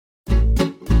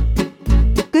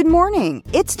Good morning.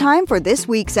 It's time for this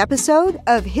week's episode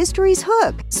of History's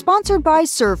Hook, sponsored by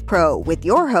ServPro with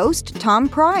your host, Tom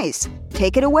Price.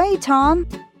 Take it away, Tom.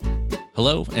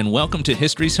 Hello, and welcome to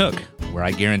History's Hook, where I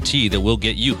guarantee that we'll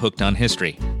get you hooked on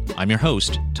history. I'm your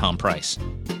host, Tom Price.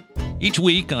 Each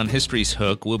week on History's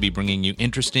Hook, we'll be bringing you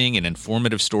interesting and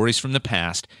informative stories from the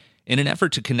past in an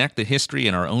effort to connect the history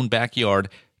in our own backyard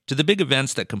to the big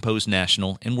events that compose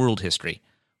national and world history.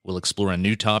 We'll explore a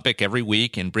new topic every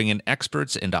week and bring in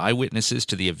experts and eyewitnesses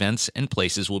to the events and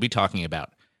places we'll be talking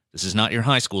about. This is not your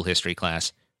high school history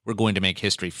class. We're going to make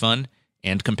history fun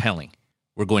and compelling.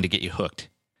 We're going to get you hooked.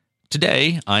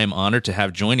 Today, I am honored to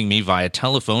have joining me via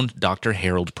telephone Dr.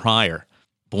 Harold Pryor.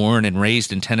 Born and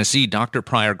raised in Tennessee, Dr.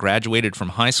 Pryor graduated from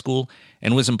high school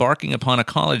and was embarking upon a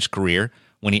college career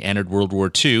when he entered World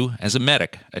War II as a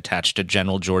medic attached to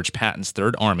General George Patton's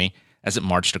Third Army as it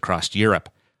marched across Europe.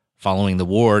 Following the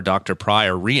war, Dr.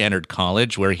 Pryor re-entered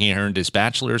college where he earned his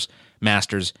bachelor's,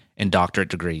 master's, and doctorate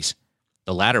degrees,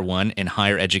 the latter one in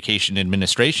higher education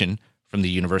administration from the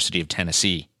University of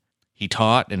Tennessee. He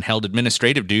taught and held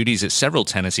administrative duties at several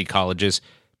Tennessee colleges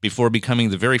before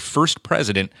becoming the very first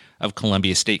president of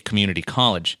Columbia State Community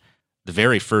College, the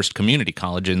very first community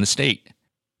college in the state.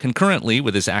 Concurrently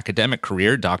with his academic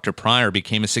career, Dr. Pryor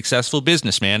became a successful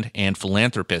businessman and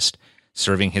philanthropist,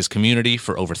 serving his community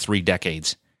for over 3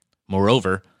 decades.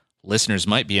 Moreover, listeners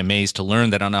might be amazed to learn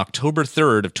that on October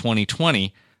 3rd of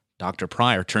 2020, Dr.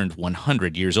 Pryor turned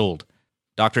 100 years old.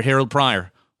 Dr. Harold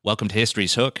Pryor, welcome to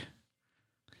History's Hook.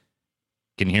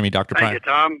 Can you hear me, Dr. Pryor? Thank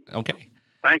you, Tom. Okay.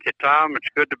 Thank you, Tom. It's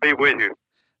good to be with you.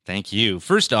 Thank you.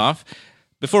 First off,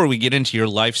 before we get into your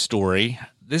life story,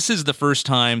 this is the first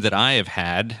time that I have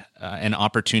had an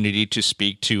opportunity to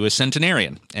speak to a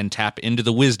centenarian and tap into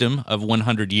the wisdom of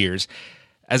 100 years.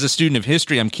 As a student of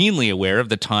history, I'm keenly aware of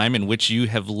the time in which you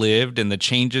have lived and the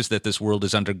changes that this world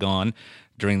has undergone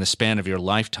during the span of your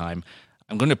lifetime.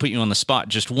 I'm going to put you on the spot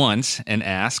just once and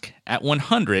ask, at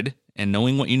 100, and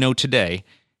knowing what you know today,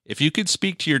 if you could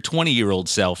speak to your 20-year-old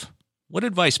self, what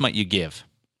advice might you give?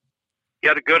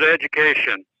 Get a good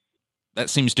education. That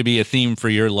seems to be a theme for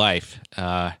your life.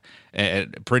 A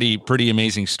pretty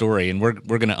amazing story, and we're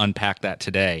going to unpack that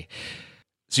today.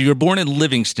 So you were born in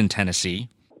Livingston, Tennessee,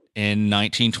 in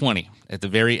 1920, at the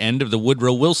very end of the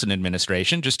Woodrow Wilson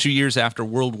administration, just 2 years after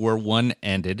World War I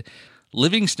ended.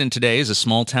 Livingston today is a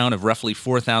small town of roughly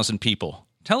 4,000 people.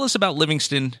 Tell us about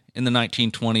Livingston in the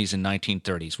 1920s and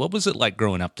 1930s. What was it like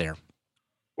growing up there?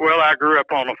 Well, I grew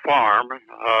up on a farm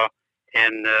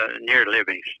in near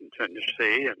Livingston,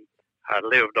 Tennessee, and I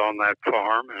lived on that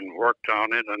farm and worked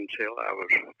on it until I was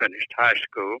finished high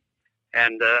school.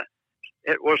 And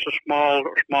it was a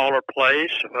smaller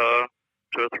place, 2,000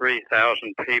 or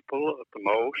 3,000 people at the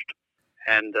most,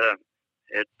 and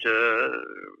it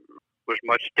was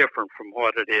much different from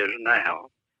what it is now.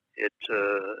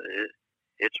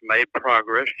 It's made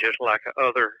progress just like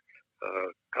other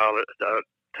college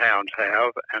towns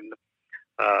have, and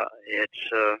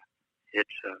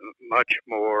it's much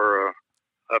more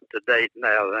up to date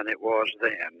now than it was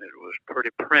then. It was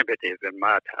pretty primitive in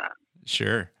my time.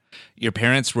 Sure. Your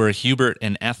parents were Hubert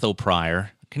and Ethel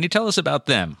Pryor. Can you tell us about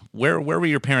them? Where were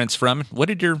your parents from? What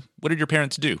did your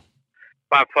parents do?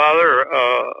 My father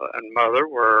and mother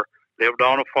lived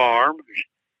on a farm,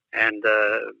 and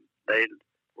they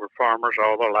were farmers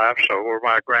all their life. So were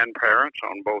my grandparents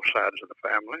on both sides of the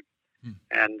family,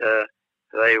 and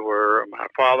my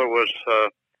father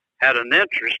had an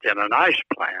interest in an ice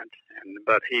plant,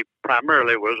 but he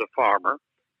primarily was a farmer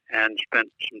and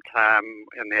spent some time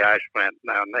in the ice plant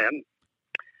now and then.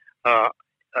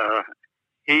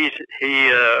 He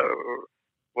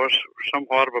was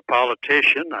somewhat of a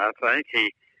politician, I think.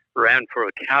 He ran for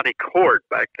a county court.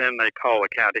 Back then they called the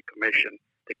county commission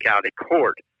the county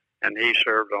court, and he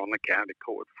served on the county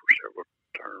court for several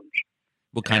terms.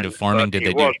 What kind of farming did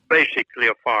they do? He was basically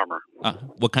a farmer.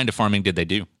 What kind of farming did they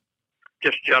do?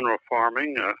 Just general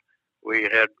farming. We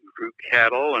grew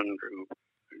cattle and grew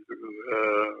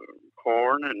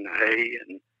corn and hay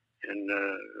and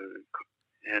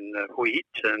wheat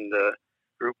and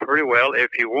grew pretty well. If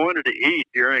you wanted to eat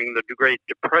during the Great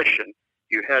Depression,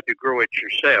 you had to grow it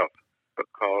yourself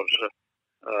because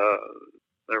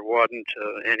there wasn't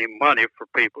any money for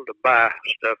people to buy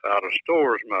stuff out of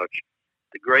stores much.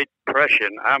 The Great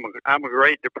Depression, I'm a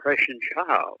Great Depression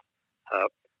child.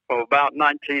 From about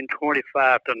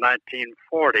 1925 to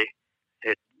 1940,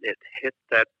 it hit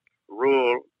that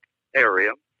rural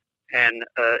area, and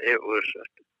it was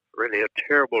really a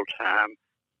terrible time.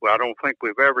 Well, I don't think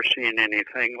we've ever seen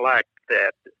anything like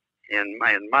that in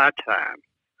my time.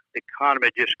 The economy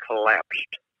just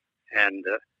collapsed, and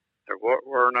there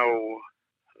were no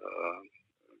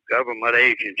government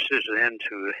agencies then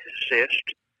to assist.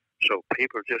 So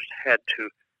people just had to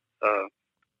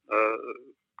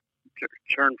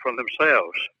turn for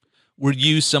themselves. Were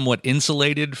you somewhat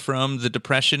insulated from the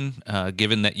Depression,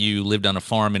 given that you lived on a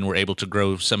farm and were able to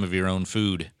grow some of your own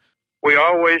food? We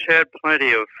always had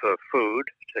plenty of food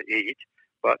to eat,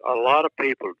 but a lot of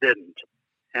people didn't.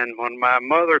 And when my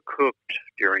mother cooked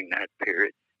during that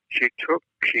period, she cooked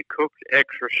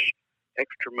extra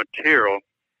material,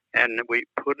 and we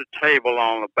put a table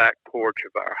on the back porch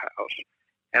of our house.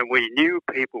 And we knew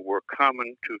people were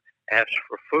coming to ask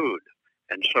for food.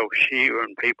 And so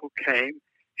when people came,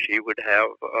 she would have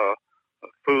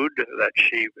food that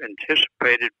she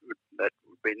anticipated that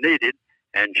would be needed,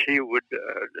 and she would,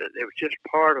 it was just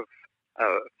part of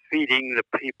feeding the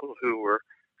people who were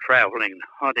traveling,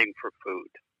 hunting for food.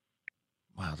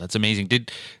 Wow, that's amazing.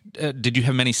 Did you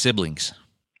have many siblings?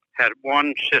 Had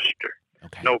one sister,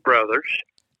 okay. No brothers,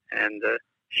 and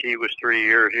she was 3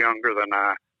 years younger than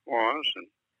I was. And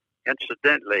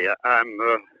incidentally, I'm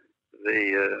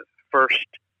the first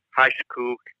high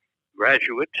school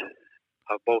graduate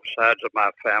of both sides of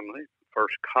my family,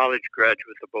 first college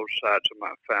graduate of both sides of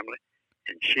my family,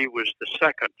 and she was the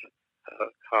second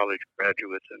college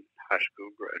graduate and high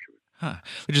school graduate. Huh.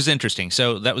 Which is interesting.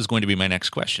 So that was going to be my next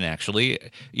question, actually.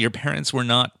 Your parents were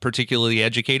not particularly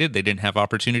educated? They didn't have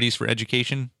opportunities for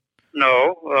education?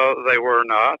 No, they were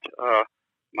not.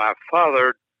 My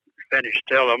father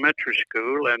finished elementary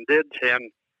school and did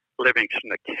attend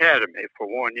Livingston Academy for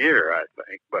 1 year, I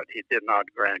think, but he did not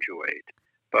graduate.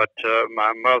 But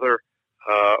my mother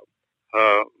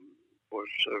was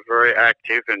very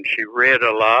active, and she read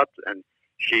a lot, and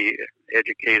she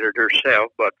educated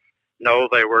herself, but no,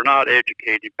 they were not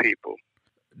educated people.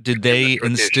 Did they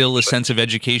instill a sense of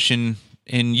education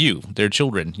in you, their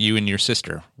children, you and your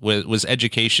sister? Was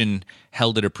education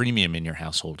held at a premium in your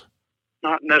household?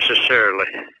 Not necessarily.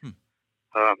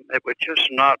 It was just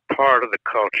not part of the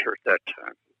culture at that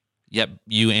time. Yep,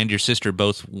 you and your sister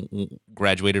both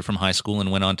graduated from high school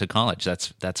and went on to college.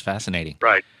 That's fascinating.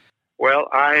 Right. Well,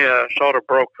 I sort of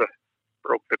broke the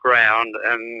ground,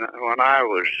 and when I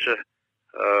was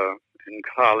in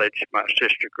college, my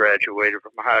sister graduated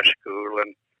from high school,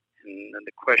 and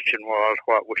the question was,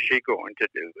 what was she going to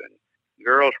do? And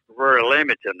girls were very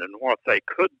limited in what they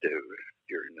could do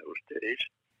during those days.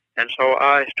 And so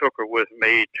I took her with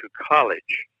me to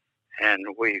college, and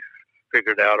we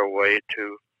figured out a way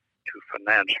to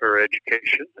finance her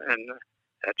education, and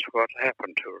that's what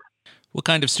happened to her. What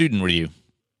kind of student were you?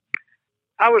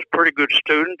 I was a pretty good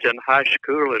student in high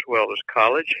school as well as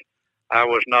college. I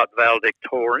was not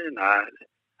valedictorian. I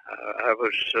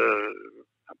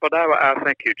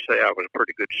think you'd say I was a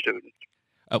pretty good student.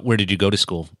 Where did you go to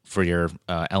school for your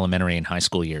elementary and high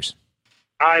school years?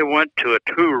 I went to a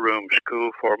two-room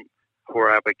school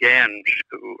where I began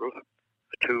school, a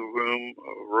two-room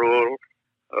rural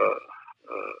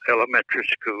elementary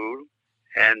school,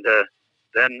 and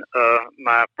then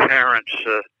my parents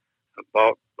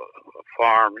bought a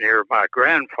farm near my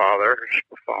grandfather's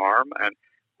farm, and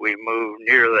we moved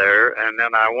near there, and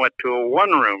then I went to a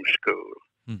one-room school,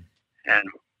 and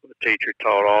the teacher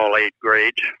taught all 8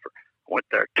 grades. I went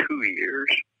there 2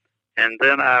 years, and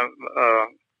then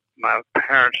my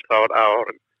parents thought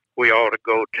we ought to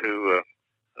go to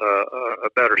a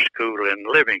better school in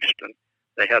Livingston.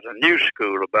 They had a new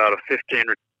school, about a 15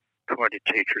 or 20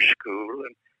 teacher school,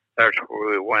 and that's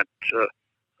where we went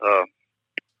and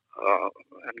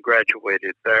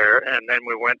graduated there. And then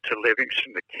we went to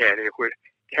Livingston Academy,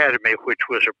 which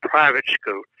was a private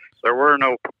school. There were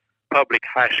no public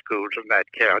high schools in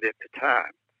that county at the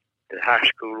time. The high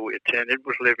school we attended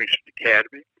was Livingston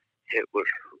Academy. It was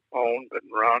owned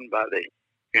and run by the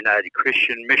United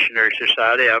Christian Missionary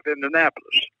Society of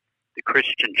Indianapolis. The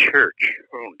Christian Church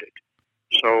owned it.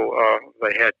 So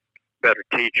they had better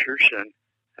teachers, and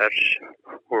that's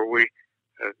where we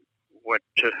went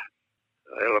to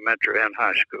elementary and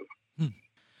high school.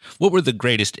 What were the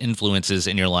greatest influences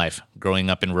in your life growing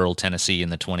up in rural Tennessee in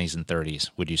the 20s and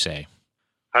 30s, would you say?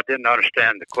 I didn't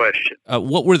understand the question.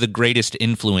 What were the greatest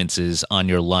influences on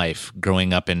your life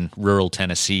growing up in rural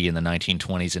Tennessee in the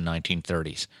 1920s and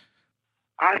 1930s?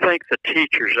 I think the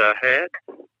teachers I had,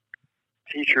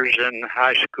 teachers in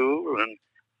high school, and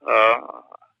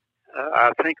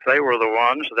I think they were the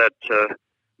ones that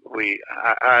we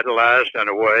idolized in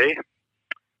a way.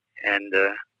 And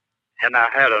I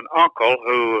had an uncle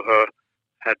who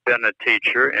had been a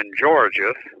teacher in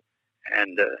Georgia,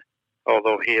 and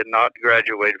although he had not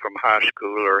graduated from high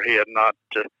school, or he had not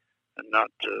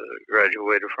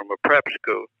graduated from a prep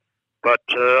school, but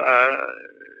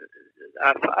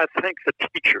I think the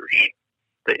teachers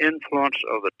the influence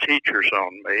of the teachers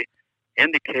on me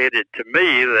indicated to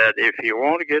me that if you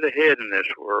want to get ahead in this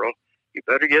world, you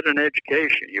better get an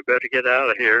education. You better get out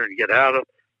of here and get out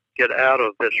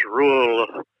of this rural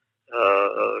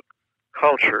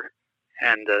culture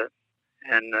and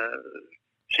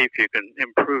see if you can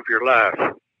improve your life.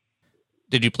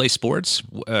 Did you play sports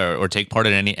or take part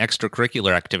in any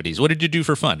extracurricular activities? What did you do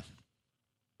for fun?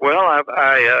 Well,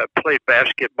 I played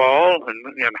basketball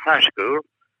in high school,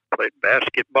 played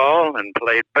basketball and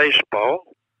played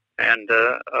baseball, and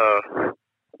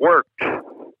worked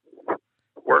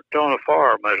on a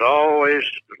farm. There's always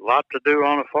a lot to do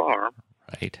on a farm.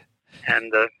 Right.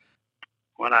 And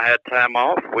when I had time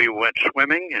off, we went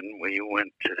swimming, and we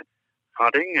went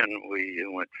hunting, and we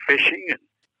went fishing, and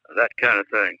that kind of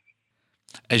thing.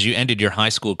 As you ended your high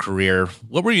school career,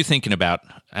 what were you thinking about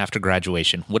after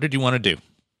graduation? What did you want to do?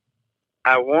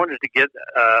 I wanted to get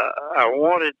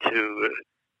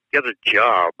a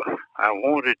job. I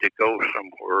wanted to go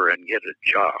somewhere and get a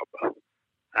job.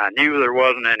 I knew there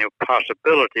wasn't any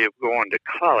possibility of going to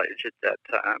college at that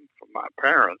time for my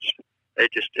parents. They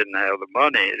just didn't have the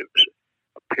money. It was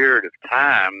a period of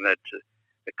time that the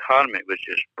economy was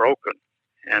just broken,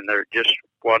 and there just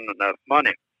wasn't enough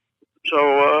money.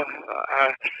 So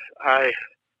I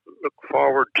look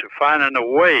forward to finding a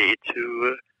way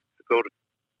to go to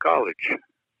college.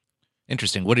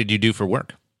 Interesting. What did you do for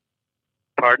work?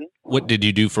 Pardon? What did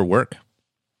you do for work?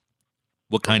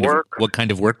 What kind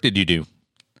of work did you do?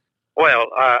 Well,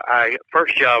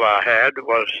 first job I had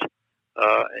was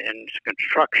in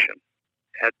construction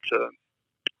at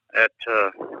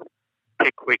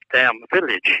Pickwick Dam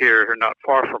Village here, not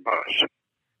far from us.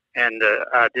 And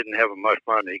I didn't have much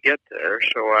money to get there,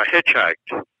 so I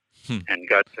hitchhiked and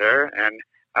got there, and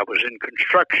I was in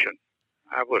construction.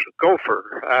 I was a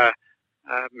gopher. I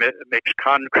mixed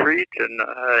concrete, and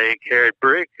I carried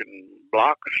brick and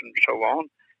blocks and so on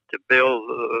to build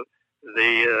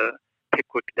the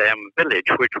Pickwick Dam Village,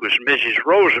 which was Mrs.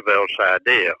 Roosevelt's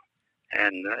idea.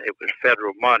 And it was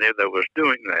federal money that was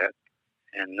doing that.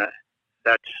 And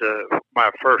that's my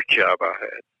first job I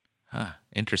had. Huh,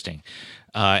 interesting.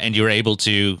 And you were able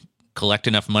to collect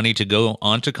enough money to go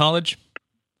on to college?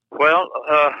 Well,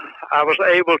 I was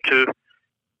able to.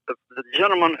 The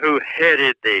gentleman who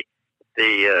headed the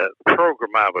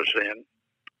program I was in,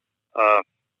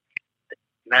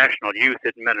 National Youth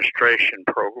Administration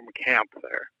Program camp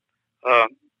there.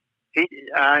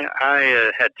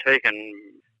 I had taken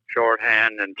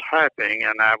shorthand and typing,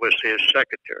 and I was his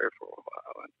secretary for a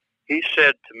while. And he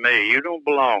said to me, "You don't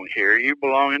belong here. You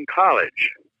belong in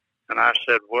college." And I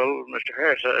said, "Well, Mr.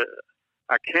 Harris,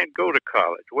 I can't go to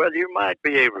college." "Well, you might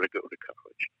be able to go to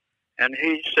college." And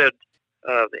he said,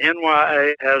 the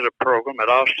NYA has a program at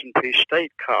Austin Peay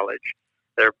State College.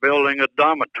 They're building a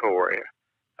dormitory,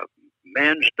 a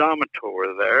men's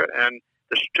dormitory there, and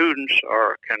the students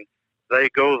they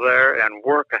go there and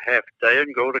work a half day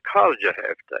and go to college a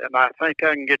half day. And I think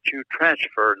I can get you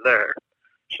transferred there.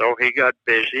 So he got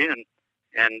busy, and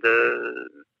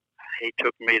he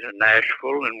took me to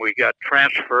Nashville, and we got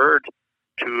transferred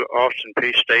to Austin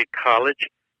Peay State College.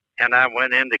 And I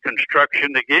went into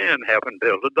construction again, having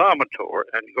built a dormitory,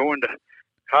 and going to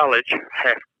college.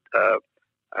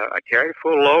 I carried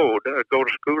full load, go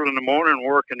to school in the morning and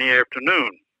work in the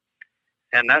afternoon.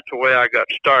 And that's the way I got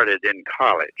started in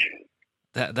college.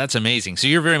 That's amazing. So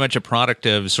you're very much a product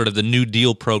of sort of the New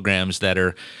Deal programs that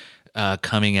are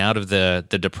coming out of the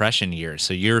Depression years.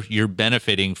 So you're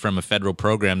benefiting from a federal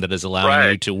program that is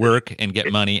allowing you to work and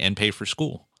get money and pay for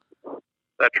school.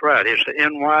 That's right. It's the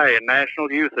NYA,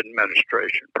 National Youth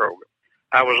Administration Program.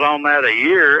 I was on that a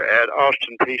year at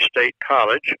Austin Peay State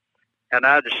College, and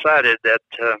I decided that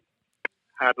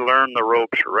I'd learned the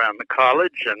ropes around the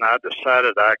college, and I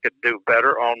decided I could do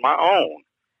better on my own.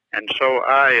 And so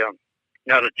I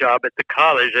got a job at the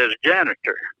college as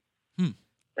janitor.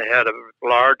 They had a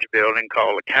large building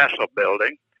called the Castle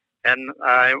Building, and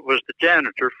I was the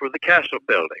janitor for the Castle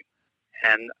Building.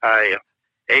 And I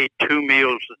ate 2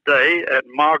 meals a day at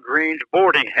Ma Green's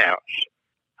boarding house.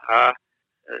 I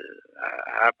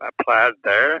applied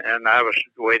there, and I was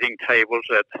waiting tables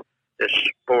at this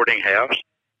boarding house,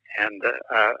 and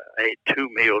I ate 2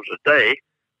 meals a day,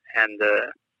 and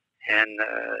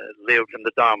lived in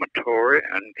the dormitory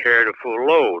and carried a full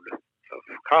load of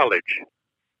college.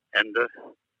 And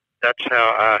that's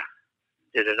how I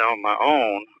did it on my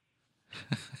own.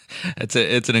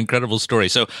 It's an incredible story.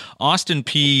 So Austin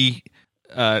Peay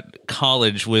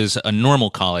College was a normal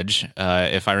college,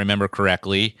 if I remember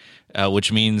correctly,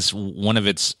 which means one of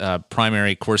its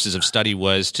primary courses of study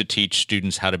was to teach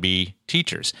students how to be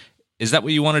teachers. Is that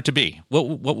what you wanted to be?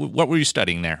 What were you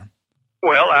studying there?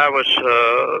 Well, I was,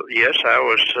 yes, I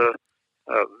was,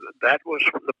 that was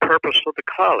the purpose of the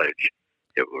college.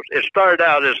 It started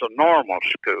out as a normal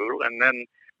school and then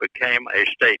became a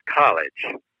state college.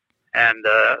 And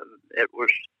it was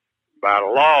by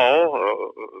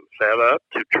law set up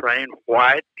to train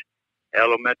white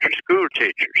elementary school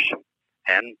teachers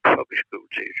and public school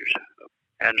teachers.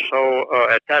 And so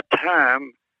at that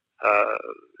time,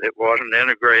 it wasn't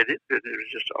integrated. It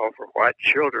was just all for white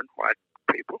children, white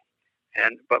people.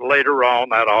 But later on,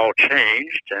 that all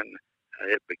changed, and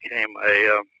it became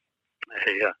a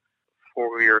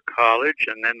 4-year college,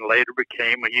 and then later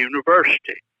became a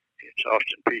university. It's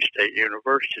Austin Peay State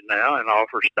University now, and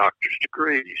offers doctor's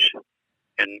degrees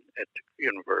at the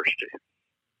university.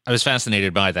 I was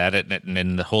fascinated by that,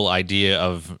 and the whole idea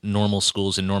of normal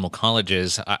schools and normal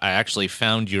colleges. I actually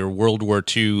found your World War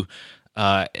II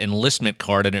enlistment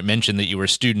card, and it mentioned that you were a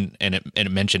student, and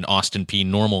it mentioned Austin Peay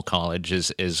Normal College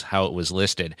is how it was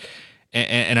listed.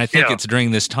 And I think it's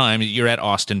during this time, you're at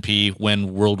Austin Peay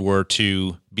when World War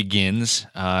II begins.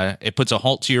 It puts a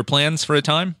halt to your plans for a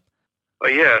time?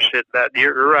 Well, yes,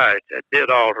 you're right. It did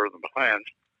alter the plans.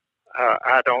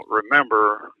 I don't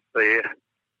remember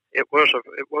it was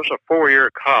a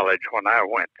 4-year college when I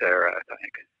went there, I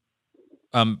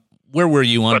think. Where were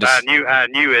you on? But I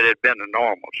knew it had been a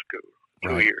normal school,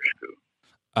 2-year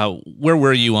school. Where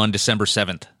were you on December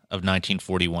 7th of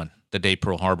 1941, the day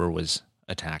Pearl Harbor was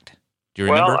attacked? Do you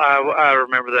remember? Well, I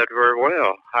remember that very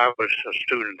well. I was a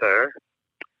student there,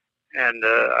 and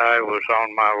I was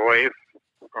on my way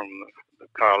from the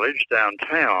college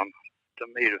downtown to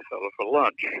meet a fellow for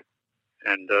lunch.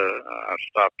 And I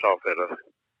stopped off at a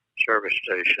service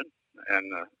station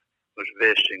and was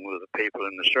visiting with the people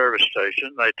in the service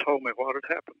station. They told me what had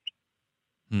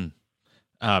happened.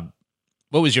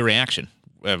 What was your reaction?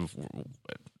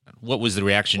 What was the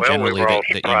reaction generally? We were all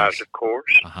surprised, of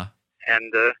course. Uh-huh.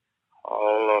 And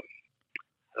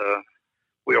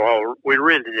we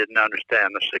really didn't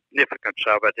understand the significance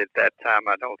of it at that time,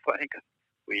 I don't think.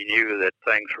 We knew that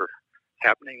things were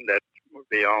happening that were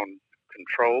beyond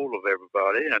control of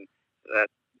everybody and that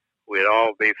we'd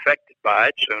all be affected by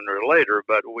it sooner or later,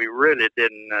 but we really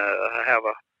didn't have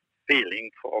a feeling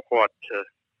for what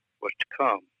was to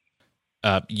come.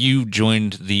 You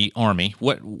joined the Army.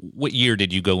 What year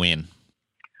did you go in?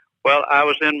 Well, I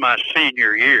was in my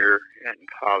senior year in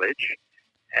college,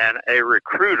 and a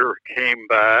recruiter came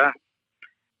by,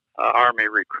 Army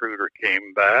recruiter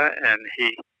came by, and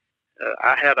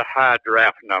I had a high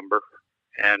draft number,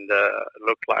 and it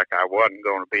looked like I wasn't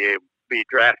going to be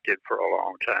drafted for a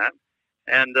long time.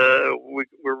 And we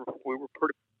were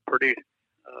pretty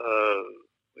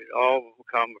we'd all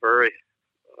become very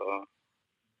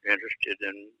interested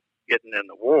in getting in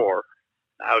the war.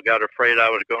 I got afraid I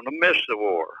was going to miss the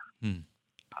war.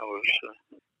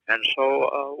 And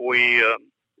so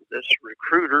this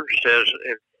recruiter says,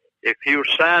 if you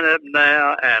sign up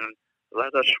now and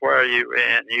let us swear you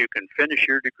in, you can finish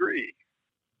your degree.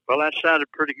 Well, that sounded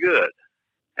pretty good.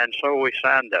 And so we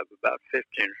signed up, about 15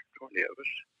 or 20 of us.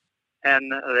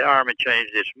 And the Army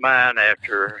changed its mind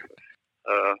after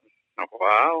a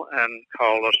while and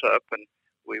called us up, and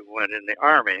we went in the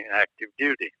Army active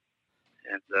duty.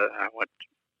 And I went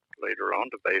later on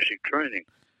to basic training.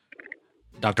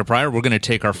 Dr. Pryor, we're going to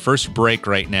take our first break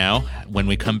right now. When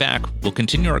we come back, we'll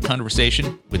continue our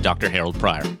conversation with Dr. Harold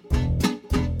Pryor.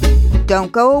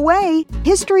 Don't go away.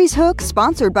 History's Hook,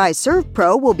 sponsored by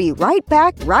ServPro, will be right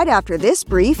back right after this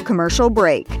brief commercial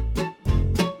break.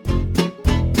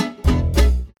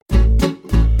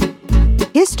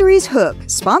 History's Hook,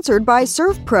 sponsored by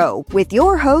ServPro, with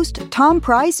your host, Tom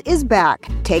Price, is back.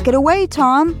 Take it away,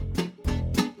 Tom.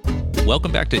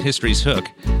 Welcome back to History's Hook.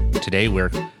 Today we're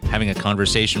having a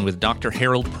conversation with Dr.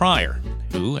 Harold Pryor,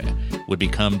 who would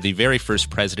become the very first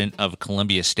president of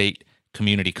Columbia State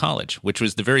Community College, which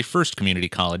was the very first community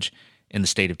college in the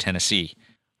state of Tennessee.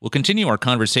 We'll continue our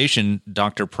conversation,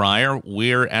 Dr. Pryor.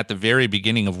 We're at the very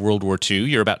beginning of World War II.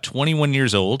 You're about 21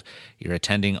 years old. You're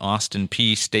attending Austin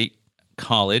Peay State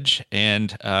College,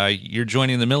 and you're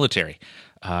joining the military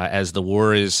as the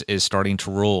war is starting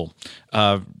to roll.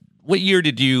 What year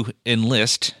did you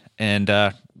enlist, and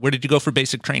where did you go for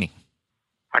basic training?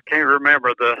 I can't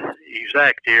remember the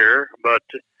exact year, but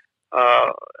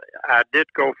I did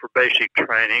go for basic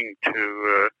training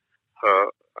to,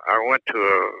 I went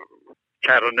to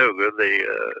Chattanooga, the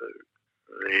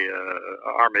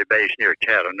Army base near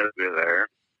Chattanooga there,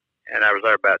 and I was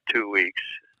there about 2 weeks,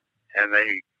 and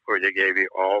where they gave you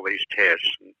all these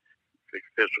tests and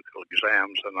physical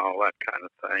exams and all that kind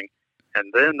of thing.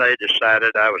 And then they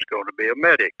decided I was going to be a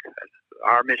medic. The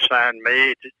Army signed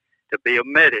me to be a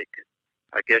medic.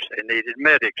 I guess they needed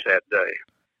medics that day.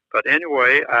 But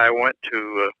anyway, I went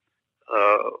to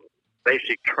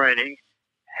basic training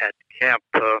at camp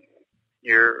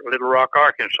near Little Rock,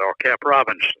 Arkansas, Camp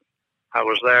Robinson. I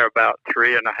was there about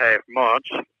 3.5 months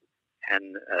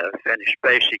and finished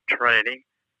basic training,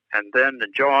 and then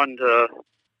joined, and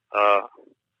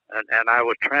I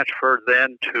was transferred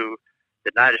then to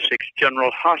the 96th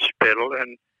General Hospital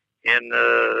in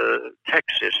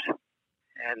Texas,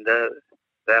 and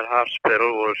that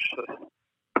hospital was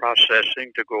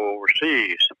processing to go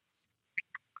overseas.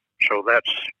 So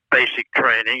that's basic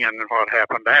training and what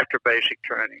happened after basic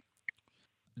training.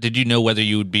 Did you know whether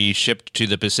you would be shipped to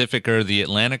the Pacific or the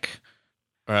Atlantic?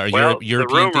 Well, European the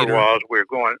rumor theater? was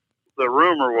The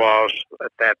rumor was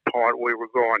at that point we were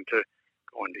going to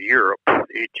Europe,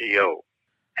 ETO,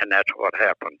 and that's what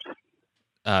happened.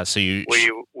 So you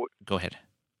go ahead.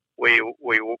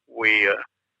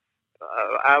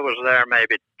 I was there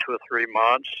maybe 2 or 3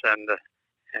 months, and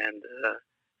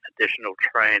additional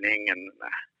training and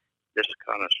this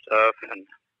kind of stuff, and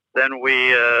then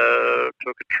we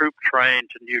took a troop train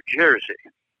to New Jersey,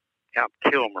 Camp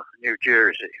Kilmer, New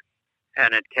Jersey,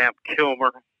 and at Camp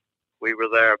Kilmer we were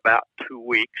there about 2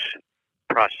 weeks,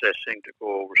 processing to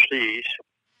go overseas,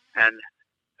 and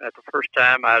that's the first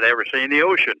time I'd ever seen the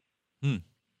ocean,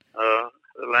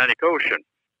 Atlantic Ocean.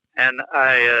 And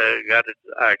I got a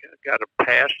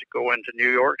pass to go into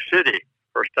New York City.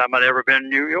 First time I'd ever been in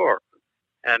New York,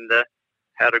 and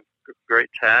had a great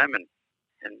time, and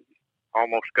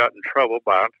almost got in trouble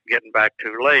by getting back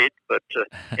too late. But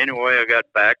anyway, I got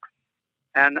back,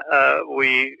 and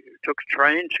we took a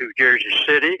train to Jersey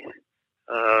City.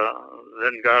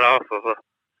 Then got off of the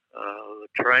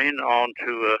train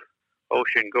onto a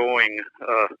ocean-going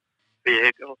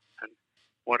vehicle and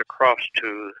went across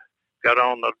to. Got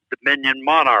on the Dominion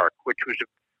Monarch, which was a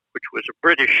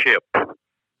British ship,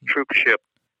 troop ship,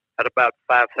 had about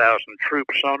 5,000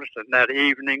 troops on it. And that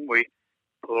evening we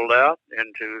pulled out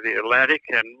into the Atlantic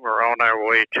and were on our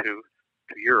way to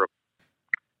Europe.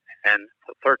 And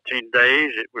for 13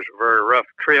 days it was a very rough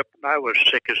trip. I was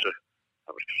I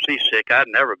was seasick. I'd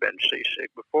never been seasick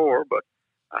before, but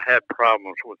I had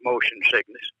problems with motion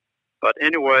sickness. But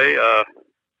anyway,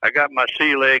 I got my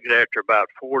sea legs after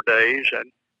about 4 days,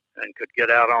 and could get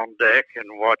out on deck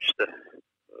and watch the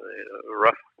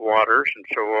rough waters and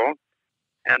so on.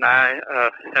 And I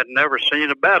had never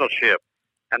seen a battleship.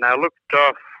 And I looked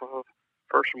off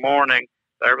first morning,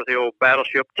 there was the old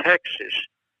battleship Texas,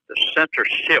 the center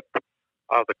ship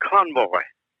of the convoy,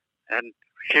 and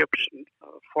ships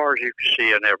as far as you could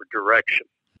see in every direction.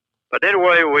 But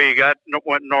anyway, we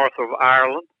went north of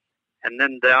Ireland and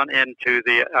then down into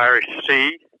the Irish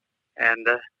Sea, and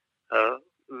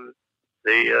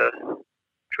the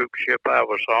troop ship I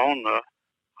was on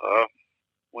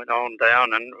went on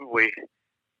down, and we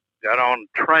got on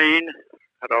a train,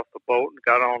 got off the boat and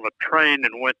got on a train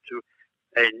and went to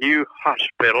a new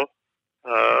hospital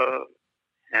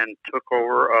and took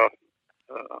over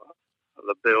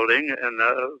the building. And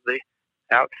the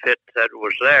outfit that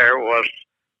was there was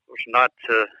not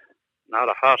a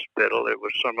hospital, it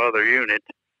was some other unit.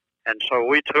 And so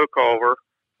we took over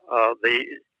the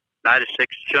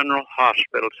 96th General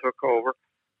Hospital, took over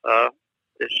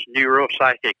this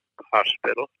neuropsychic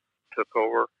hospital, took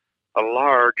over a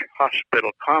large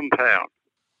hospital compound.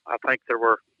 I think there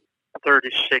were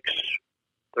 36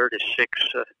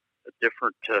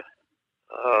 different,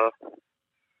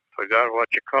 forgot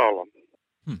what you call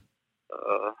them.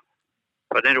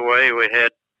 But anyway, we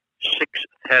had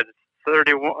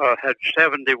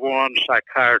 71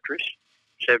 psychiatrists,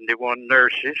 71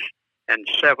 nurses, and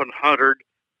 700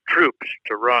 troops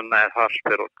to run that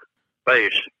hospital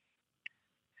base.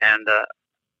 And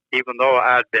even though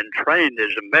I'd been trained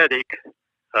as a medic,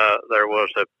 there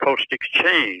was a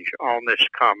post-exchange on this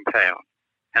compound.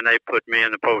 And they put me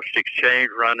in the post-exchange,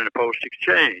 running the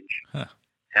post-exchange. Huh.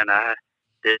 And I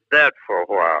did that for a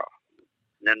while.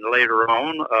 And then later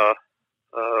on,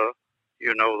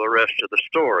 you know the rest of the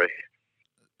story.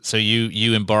 So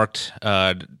you embarked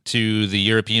to the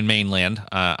European mainland,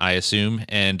 I assume,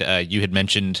 and you had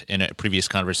mentioned in a previous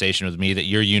conversation with me that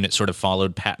your unit sort of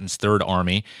followed Patton's Third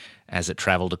Army as it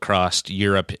traveled across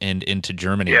Europe and into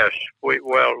Germany. Yes, we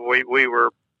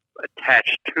were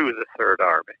attached to the Third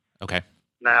Army. Okay.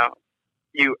 Now,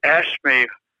 you asked me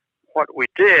what we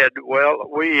did. Well,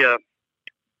 we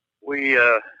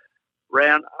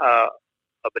ran a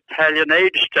battalion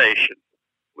aid station.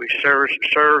 We served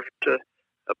a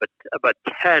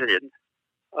battalion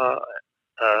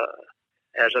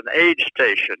as an aid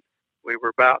station. We were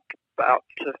about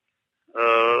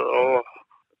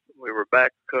we were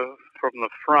back from the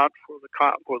front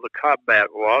where the combat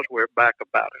was. We were back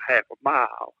about half a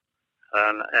mile,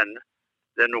 and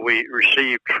then we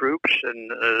received troops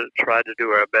and tried to do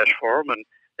our best for them,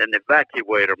 and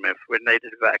evacuate them if we needed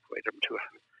to evacuate them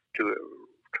to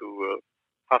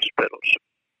hospitals.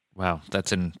 Wow,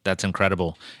 that's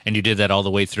incredible. And you did that all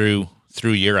the way through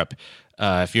Europe.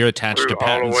 If you're attached to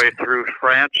Patton's, all the way through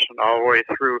France and all the way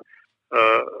through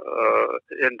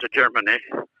into Germany,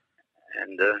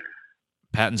 and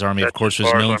Patton's army, of course,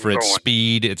 was known for its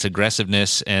speed, its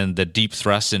aggressiveness, and the deep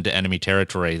thrust into enemy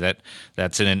territory.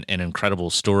 That's an incredible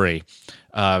story.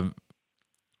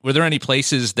 Were there any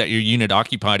places that your unit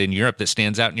occupied in Europe that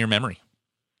stands out in your memory?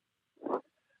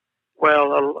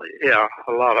 Well, yeah,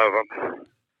 a lot of them.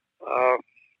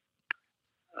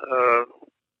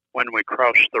 When we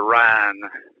crossed the Rhine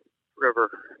River,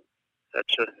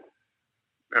 that's a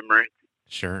memory.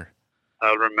 Sure.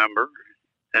 I'll remember.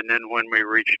 And then when we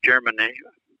reached Germany,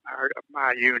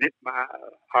 my unit, my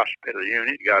hospital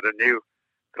unit, got a new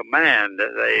command.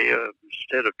 They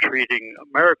instead of treating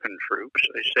American troops,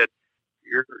 they said,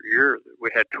 we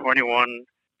had 21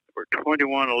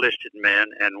 enlisted men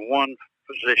and one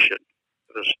physician.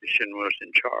 The physician was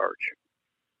in charge.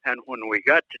 And when we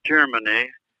got to Germany,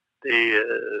 the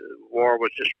war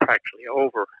was just practically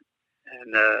over,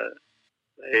 and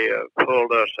they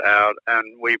pulled us out,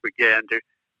 and we began to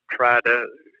try to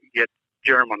get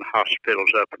German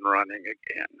hospitals up and running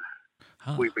again.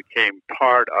 Huh. We became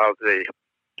part of the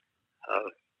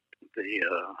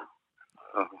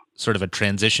sort of a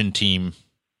transition team.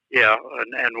 Yeah,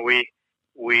 and we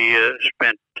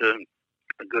spent a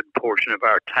good portion of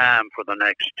our time for the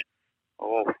next 4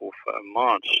 or 5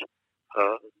 months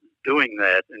doing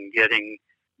that and getting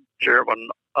German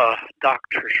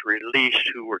doctors released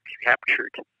who were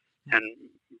captured and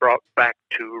brought back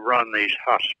to run these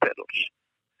hospitals.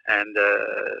 And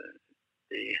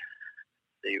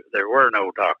there were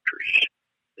no doctors.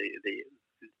 The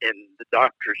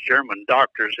German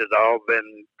doctors had all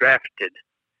been drafted,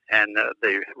 and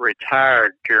the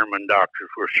retired German doctors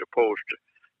were supposed to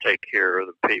take care of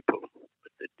the people,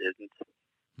 but they didn't.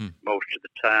 Most of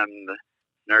the time, the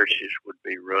nurses would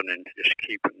be running the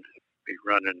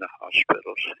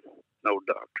hospitals, no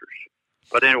doctors.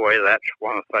 But anyway, that's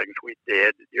one of the things we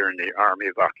did during the Army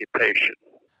of Occupation.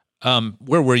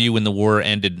 Where were you when the war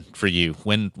ended for you?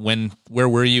 Where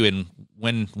were you, and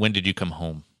when did you come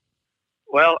home?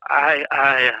 Well, I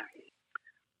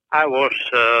was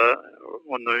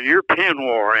when the European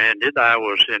War ended. I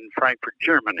was in Frankfurt,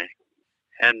 Germany,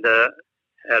 and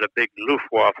at a big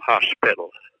Luftwaffe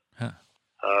hospital. Huh.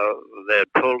 They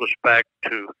had pulled us back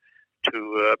to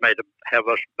have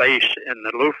us base in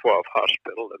the Luftwaffe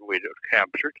hospital that we'd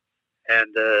captured,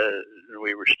 and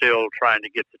we were still trying to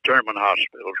get the German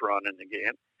hospitals running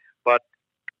again. But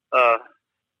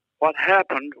what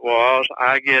happened was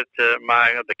I get the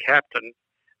captain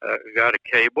got a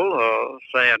cable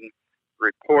saying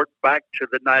report back to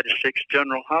the 96th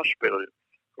General Hospital. Of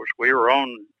course, we were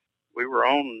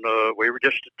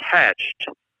just attached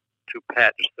to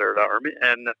Patton's Third Army,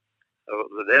 and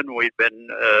then we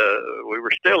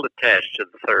were still attached to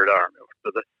the Third Army,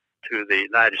 to the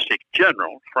 96th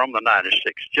General, from the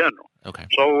 96th General. Okay.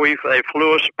 So they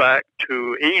flew us back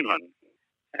to England,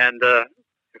 and they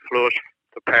flew us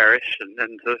to Paris and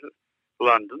then to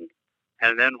London.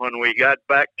 And then when we got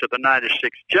back to the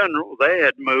 96th General, they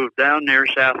had moved down near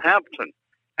Southampton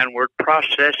and were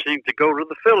processing to go to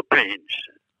the Philippines.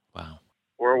 Wow.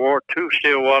 World War II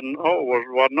still wasn't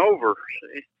over.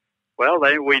 See? Well,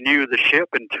 we knew the ship.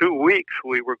 In 2 weeks,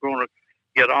 we were going to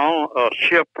get on a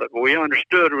ship that we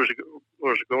understood was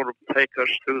going to take us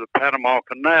through the Panama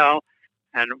Canal,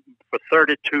 and for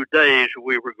 32 days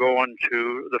we were going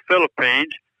to the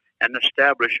Philippines and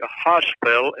establish a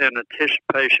hospital in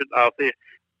anticipation of the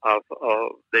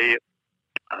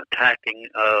attacking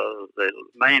the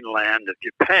mainland of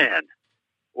Japan.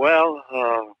 Well,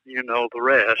 you know the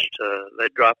rest. They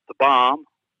dropped the bomb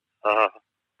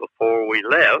before we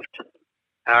left.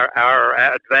 Our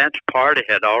advance party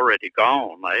had already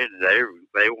gone. They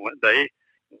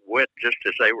went just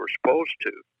as they were supposed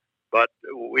to. But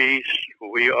we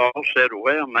all said,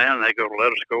 well, man, they're going to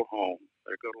let us go home.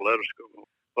 They're going to let us go home.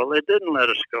 Well, they didn't let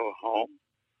us go home.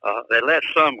 They let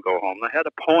some go home. They had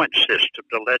a point system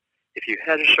to if you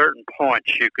had a certain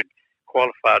points, you could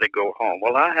qualify to go home.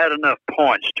 Well, I had enough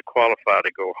points to qualify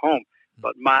to go home,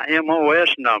 but my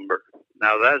MOS number,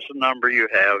 now that's the number you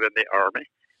have in the Army,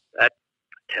 that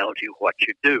tells you what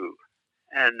you do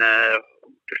and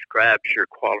describes your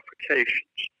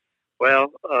qualifications.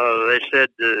 Well, they said,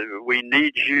 we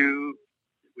need you.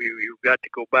 You've got to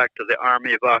go back to the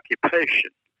Army of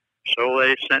Occupation. So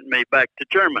they sent me back to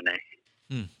Germany.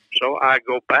 Hmm. So I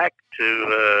go back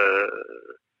to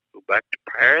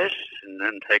Paris, and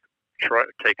then take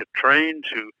a train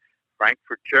to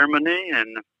Frankfurt, Germany,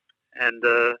 and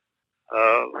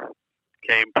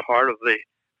became part of the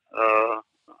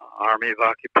Army of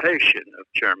Occupation of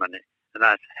Germany. And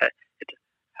I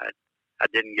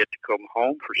didn't get to come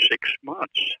home for 6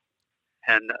 months,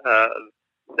 and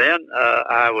then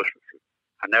I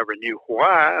never knew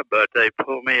why, but they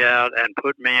pulled me out and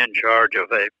put me in charge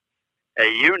of a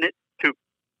unit to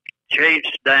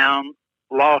chase down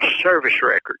lost service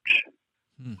records.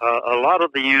 Hmm. A lot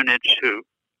of the units who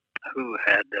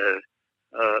had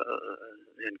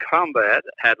in combat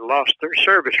had lost their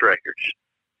service records,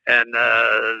 and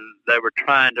they were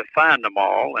trying to find them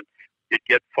all. And you'd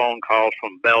get phone calls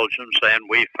from Belgium saying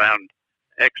we found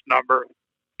X number of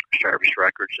service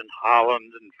records in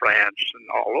Holland and France and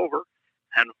all over.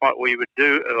 And what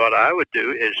I would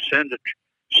do is send a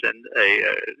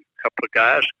couple of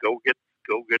guys go get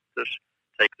this,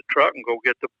 take the truck and go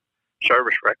get the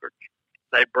service records.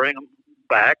 They bring them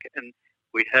back, and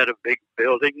we had a big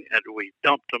building, and we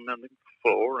dumped them in the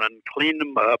floor and cleaned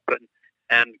them up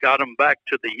and got them back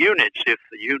to the units if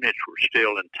the units were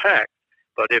still intact.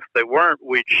 But if they weren't,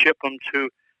 we'd ship them to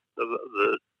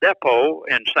the depot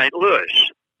in St.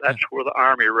 Louis. That's where the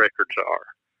Army records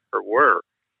are, or were.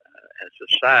 As a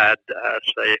side, I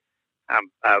say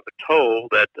I've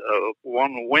told that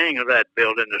one wing of that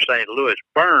building in St. Louis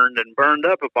burned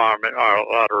up a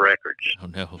lot of records. Oh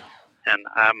no! And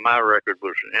my record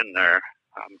was in there,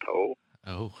 I'm told.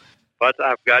 Oh. But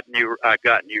I got new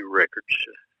records.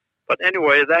 But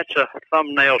anyway, that's a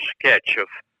thumbnail sketch of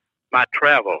my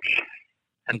travels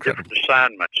and different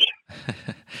assignments.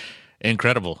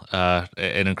 Incredible.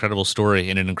 An incredible story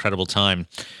in an incredible time.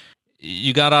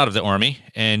 You got out of the Army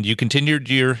and you continued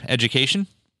your education?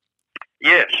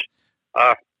 Yes.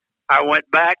 I went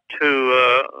back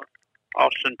to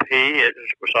Austin Peay. It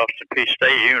was Austin Peay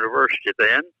State University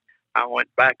then. I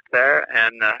went back there,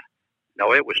 and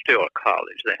no, it was still a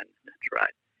college then. That's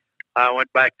right. I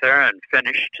went back there and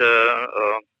finished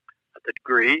the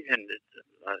degree in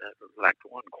like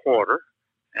 1 quarter,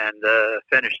 and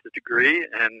finished the degree,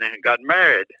 and then got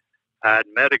married. I had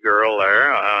met a girl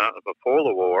there before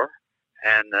the war,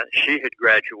 and she had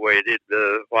graduated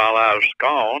while I was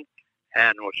gone,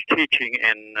 and was teaching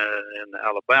in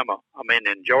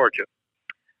Georgia.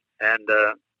 And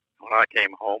when I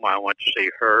came home, I went to see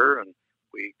her, and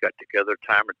we got together a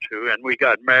time or two, and we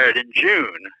got married in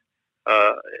June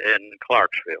in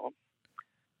Clarksville.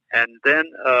 And then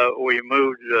we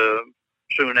moved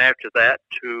soon after that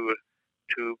to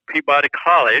Peabody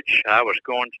College. I was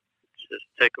going to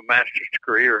take a master's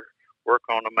degree or work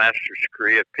on a master's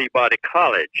degree at Peabody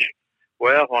College.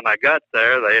 Well, when I got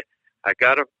there, I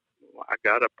got an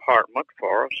apartment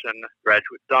for us in the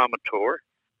graduate dormitory.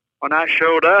 When I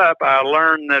showed up, I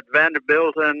learned that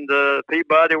Vanderbilt and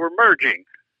Peabody were merging.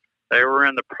 They were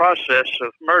in the process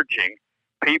of merging.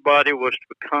 Peabody was to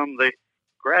become the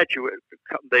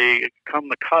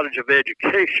College of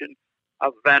Education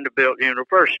of Vanderbilt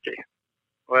University.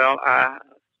 Well, I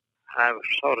was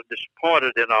sort of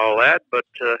disappointed in all that, but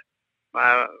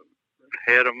my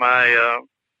head of my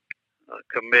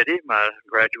committee, my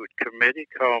graduate committee,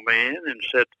 called me in and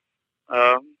said,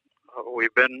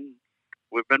 "We've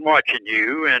been watching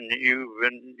you, and you've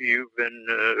been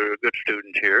a good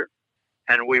student here,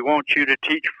 and we want you to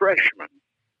teach freshmen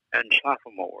and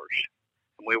sophomores,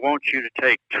 and we want you to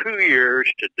take 2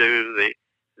 years to do the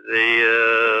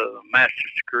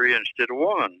master's degree instead of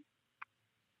 1,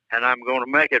 and I'm going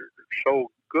to make it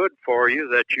so good for you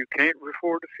that you can't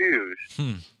afford to fuse."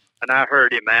 And I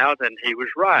heard him out, and he was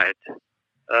right.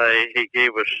 He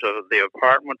gave us the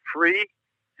apartment free,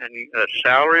 and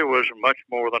salary was much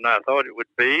more than I thought it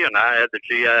would be, and I had the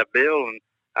GI Bill, and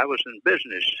I was in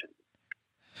business.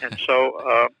 And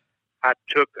so I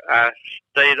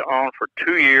stayed on for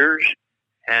 2 years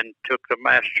and took the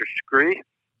master's degree,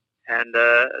 and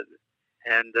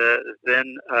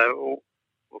then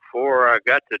before I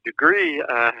got the degree,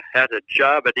 I had a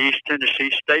job at East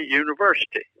Tennessee State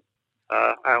University.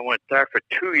 I went there for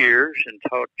 2 years and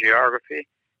taught geography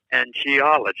and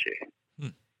geology,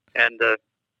 and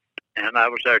I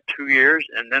was there 2 years,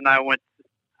 and then I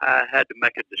had to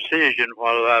make a decision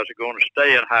whether I was going to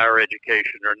stay in higher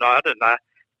education or not, and I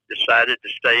decided to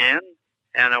stay in,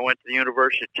 and I went to the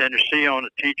University of Tennessee on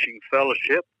a teaching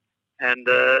fellowship, and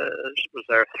was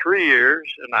there 3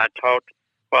 years, and I taught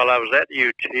while I was at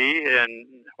UT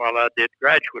and while I did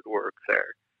graduate work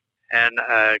there. And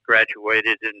I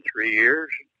graduated in 3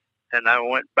 years, and I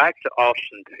went back to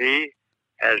Austin Peay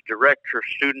as Director of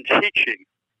Student Teaching.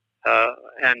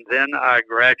 And then I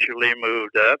gradually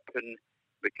moved up and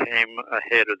became a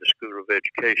head of the School of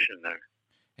Education there.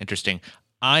 Interesting.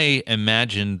 I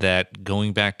imagine that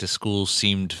going back to school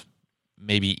seemed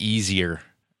maybe easier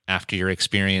after your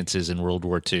experiences in World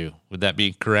War II. Would that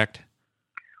be correct?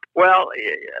 Well,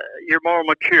 you're more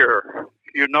mature.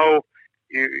 You know,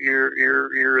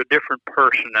 you're a different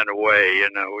person in a way. You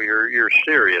know, you're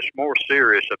serious, more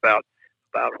serious about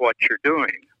what you're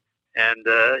doing. And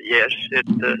yes, it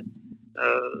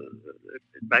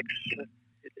makes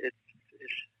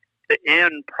the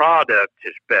end product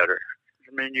is better.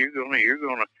 I mean, you're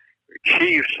gonna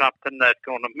achieve something that's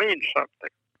gonna mean something.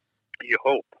 You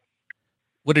hope.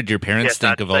 What did your parents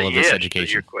think of all of this yes education?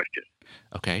 To your question.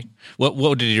 Okay.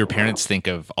 What did your parents think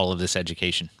of all of this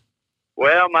education?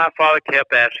 Well, my father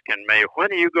kept asking me,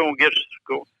 "When are you going to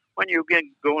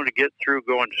going to get through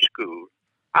going to school?"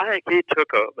 I think he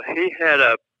had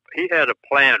a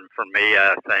plan for me.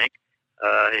 I think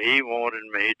he wanted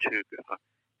me to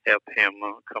help him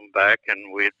come back,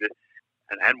 and we did.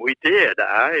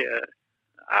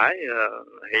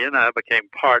 He and I became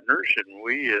partners, and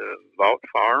we bought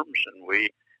farms, and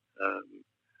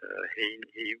he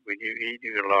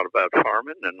knew a lot about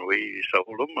farming, and we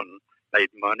sold them and made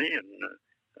money, and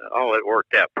all it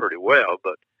worked out pretty well.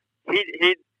 But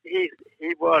he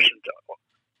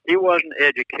wasn't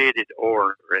educated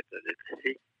or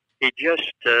he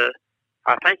just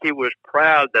I think he was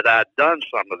proud that I'd done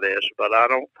some of this, but I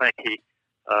don't think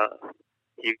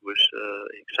he was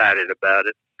excited about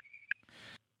it.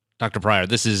 Dr. Pryor,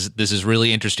 this is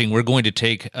really interesting. We're going to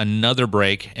take another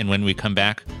break, and when we come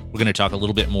back, we're going to talk a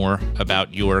little bit more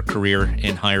about your career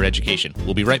in higher education.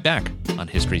 We'll be right back on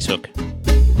History's Hook.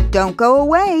 Don't go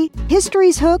away.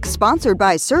 History's Hook, sponsored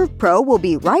by ServPro, will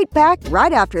be right back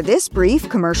right after this brief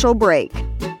commercial break.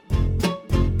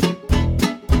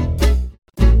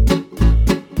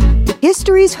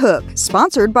 History's Hook,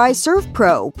 sponsored by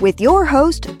ServPro, with your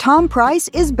host, Tom Price,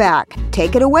 is back.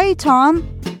 Take it away, Tom.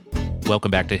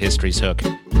 Welcome back to History's Hook.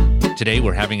 Today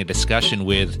we're having a discussion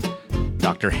with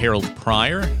Dr. Harold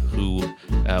Pryor, who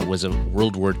was a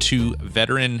World War II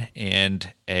veteran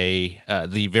and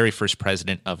the very first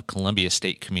president of Columbia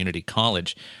State Community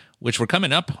College, which we're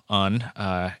coming up on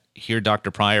here, Dr.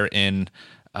 Pryor,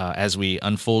 as we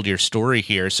unfold your story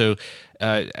here. So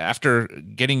after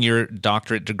getting your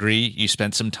doctorate degree, you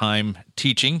spent some time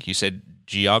teaching. You said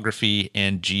geography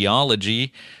and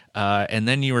geology. And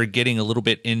then you were getting a little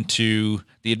bit into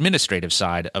the administrative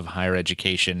side of higher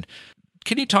education.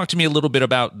 Can you talk to me a little bit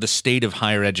about the state of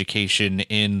higher education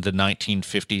in the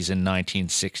 1950s and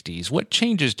 1960s? What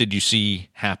changes did you see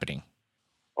happening?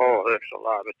 Oh, there's a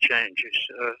lot of changes.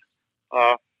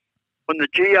 When the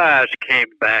GIs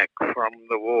came back from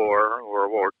the war,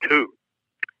 World War II,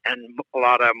 and a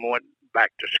lot of them went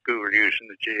back to school using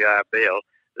the GI Bill,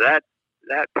 that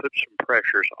put some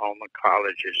pressures on the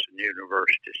colleges and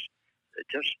universities.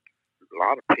 Just a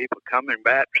lot of people coming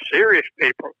back, serious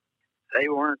people. They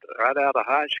weren't right out of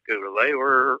high school. They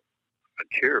were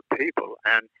mature people,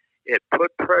 and it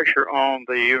put pressure on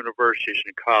the universities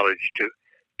and college to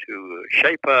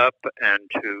shape up and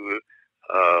to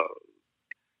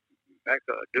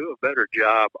do a better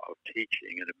job of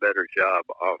teaching and a better job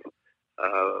of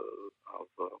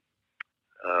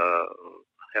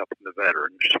helping the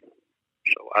veterans.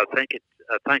 So I think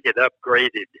it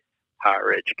upgraded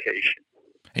higher education.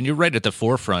 And you're right at the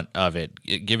forefront of it,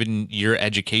 given your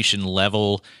education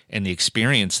level and the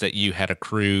experience that you had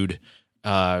accrued.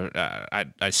 I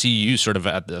see you sort of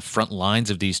at the front lines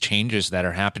of these changes that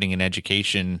are happening in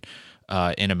education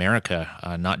in America,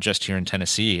 not just here in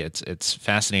Tennessee. It's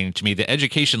fascinating to me. The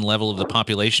education level of the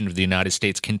population of the United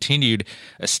States continued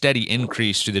a steady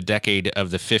increase through the decade of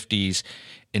the 50s.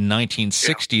 In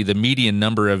 1960, the median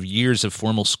number of years of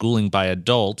formal schooling by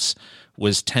adults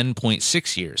was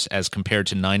 10.6 years, as compared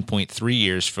to 9.3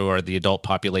 years for the adult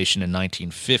population in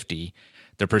 1950.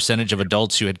 The percentage of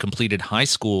adults who had completed high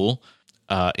school,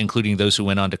 including those who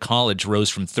went on to college, rose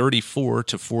from 34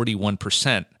 to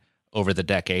 41% over the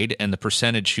decade, and the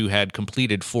percentage who had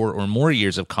completed 4 or more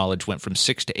years of college went from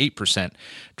 6 to 8%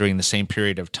 during the same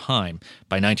period of time.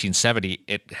 By 1970,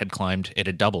 it had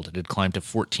doubled. It had climbed to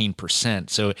 14%.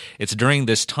 So it's during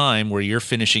this time where you're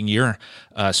finishing your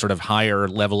sort of higher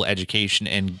level education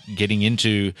and getting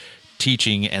into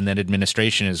teaching and then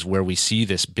administration is where we see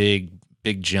this big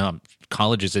jump.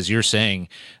 Colleges, as you're saying,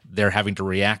 they're having to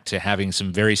react to having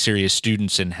some very serious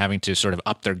students and having to sort of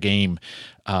up their game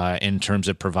in terms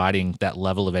of providing that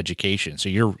level of education. So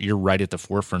you're right at the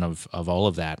forefront of all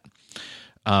of that.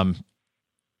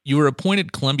 You were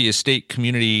appointed Columbia State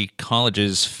Community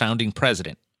College's founding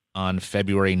president on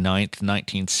February 9th,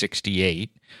 1968.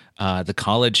 The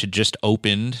college had just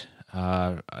opened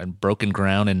and broken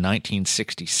ground in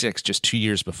 1966, just 2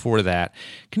 years before that.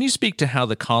 Can you speak to how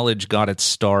the college got its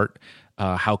start,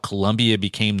 how Columbia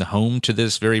became the home to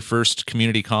this very first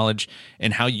community college,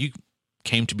 and how you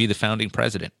came to be the founding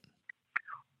president?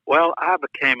 Well, I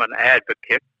became an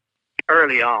advocate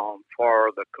early on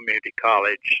for the community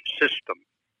college system.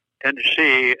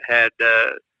 Tennessee had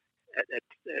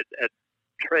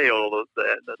trailed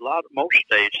that most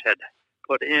states had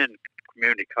put in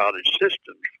community college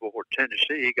systems before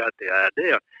Tennessee got the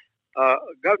idea.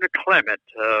 Governor Clement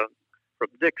from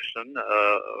Dixon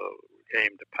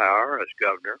came to power as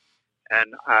governor,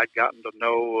 and I'd gotten to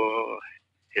know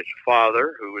his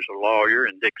father, who was a lawyer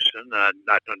in Dixon, and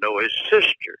I'd gotten to know his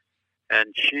sister,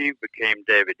 and she became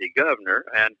deputy governor.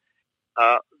 And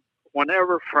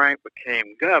whenever Frank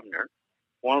became governor,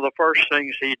 one of the first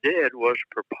things he did was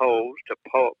propose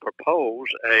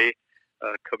a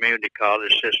community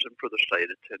college system for the state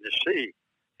of Tennessee.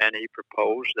 And he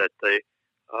proposed that they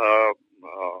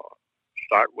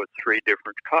start with 3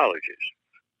 different colleges,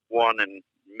 one in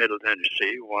Middle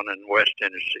Tennessee, one in West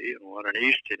Tennessee, and one in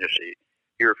East Tennessee.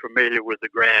 You're familiar with the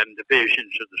grand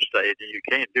divisions of the state, and you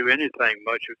can't do anything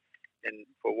much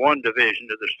for one division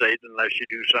of the state unless you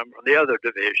do some for the other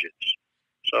divisions.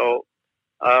 So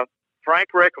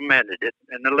Frank recommended it,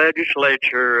 and the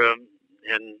legislature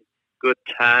in good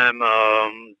time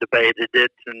debated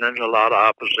it, and there's a lot of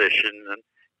opposition.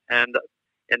 And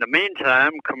in the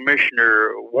meantime,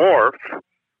 Commissioner Wharf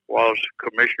was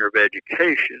Commissioner of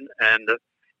Education, and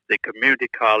the community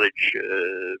college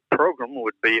program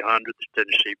would be under the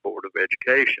Tennessee Board of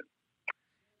Education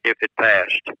if it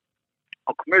passed.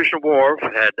 Well, Commissioner Wharf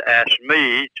had asked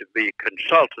me to be a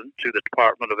consultant to the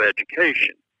Department of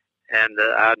Education, and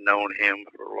I'd known him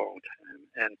for a long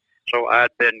time. And so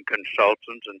I'd been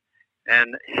consultant,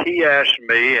 and he asked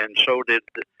me, and so did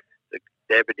the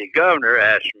deputy governor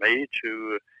asked me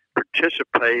to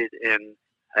participate in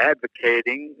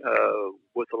advocating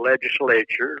with the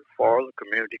legislature for the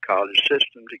community college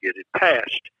system to get it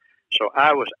passed. So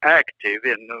I was active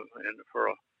in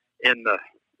the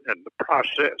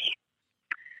process.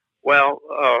 Well,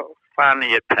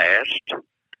 finally it passed,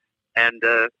 and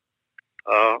then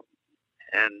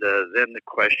the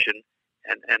question,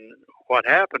 and what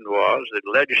happened was the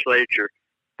legislature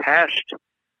passed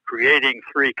creating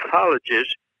 3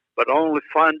 colleges, but only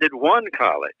funded 1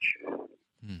 college.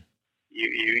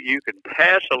 You can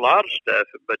pass a lot of stuff,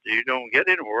 but you don't get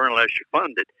anywhere unless you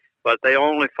fund it. But they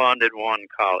only funded 1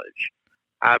 college.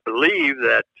 I believe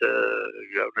that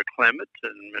Governor Clement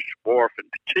and Mr. Wharf in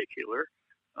particular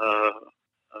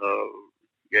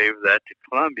gave that to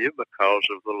Columbia because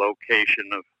of the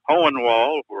location of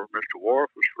Hohenwald, where Mr. Wharf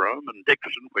was from, and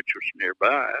Dixon, which was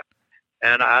nearby.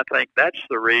 And I think that's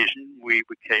the reason we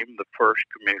became the first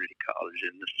community college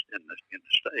in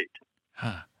the state.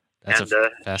 Huh. That's a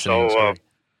fascinating story.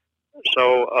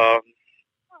 So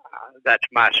that's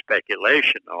my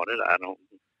speculation on it.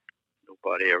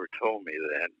 Nobody ever told me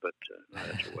that, but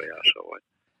that's the way I saw it.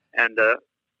 And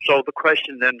so the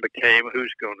question then became,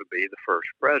 who's going to be the first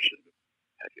president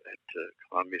at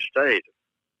Columbia State?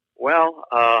 Well,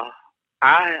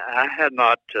 I had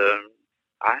not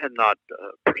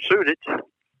pursued it,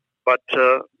 but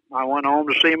I went on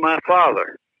to see my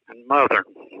father and mother,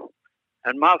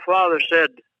 and my father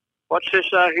said, "What's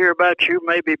this I hear about you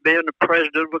maybe being the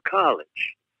president of a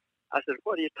college?" I said,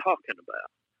 "What are you talking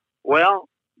about?" Well,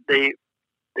 the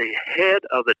head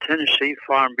of the Tennessee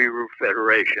Farm Bureau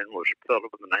Federation was a fellow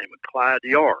by the name of Clyde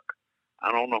York.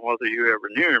 I don't know whether you ever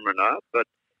knew him or not, but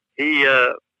he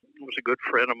was a good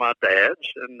friend of my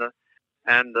dad's,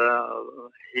 and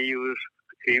he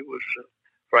was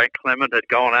Frank Clement had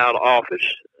gone out of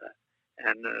office,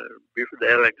 and Buford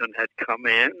Ellington had come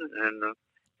in,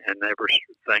 and they were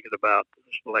thinking about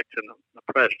selecting a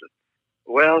president.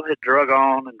 Well, it drug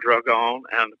on, and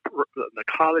the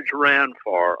college ran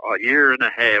for a year and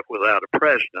a half without a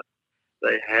president.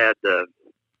 They had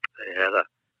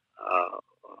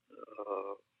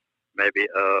maybe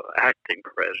an acting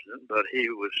president, but he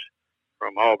was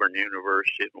from Auburn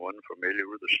University and wasn't familiar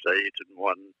with the state,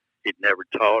 and he'd never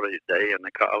taught a day in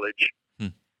the college.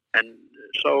 And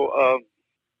so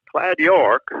Clyde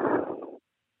York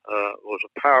was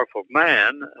a powerful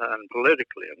man and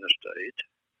politically in the state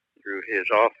through his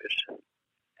office.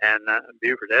 And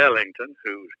Buford Ellington,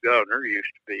 who was governor,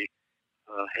 used to be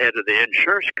head of the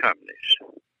insurance companies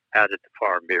out at the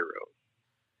Farm Bureau.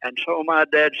 And so my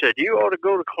dad said, "You ought to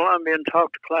go to Columbia and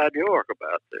talk to Clyde York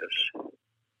about this."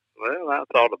 Well, I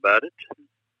thought about it.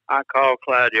 I called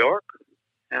Clyde York,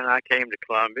 and I came to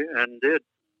Columbia and did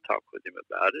talk with him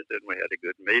about it, and we had a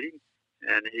good meeting.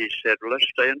 And he said, well, let's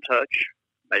stay in touch.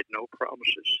 Made no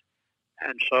promises.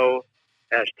 And so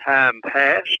as time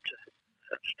passed,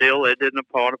 still they didn't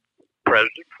appoint a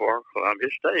president for Columbia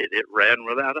State. It ran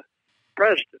without a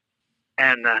president.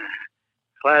 And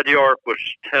Clyde York was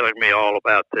telling me all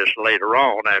about this later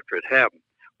on after it happened.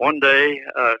 One day,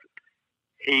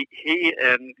 he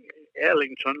and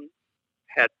Ellington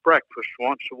had breakfast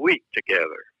once a week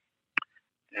together.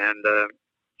 And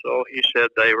so he said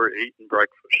they were eating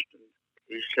breakfast. And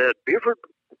he said, Buford,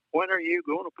 when are you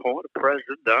going to appoint a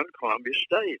president down at Columbia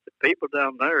State? The people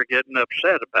down there are getting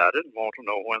upset about it and want to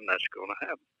know when that's going to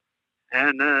happen.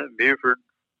 And Buford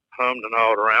hummed and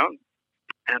hawed around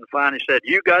and finally said,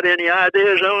 you got any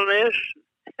ideas on this?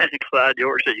 And Clyde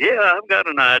York said, yeah, I've got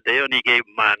an idea. And he gave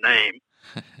him my name.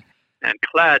 And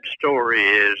Clyde's story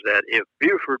is that if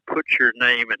Buford put your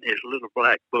name in his little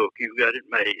black book, you got it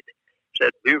made.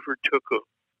 Said Buford took a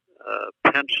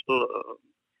pencil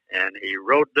and he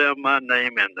wrote down my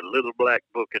name in the little black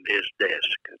book in his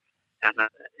desk. And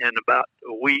in about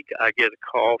a week, I get a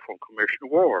call from Commissioner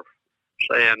Wharf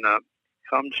saying,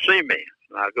 come to see me.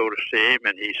 And I go to see him,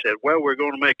 and he said, well, we're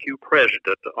going to make you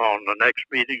president on the next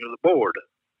meeting of the board,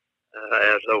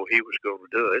 as though he was going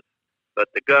to do it.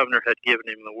 But the governor had given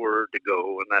him the word to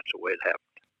go, and that's the way it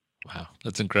happened. Wow,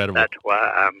 that's incredible. That's why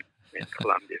I'm in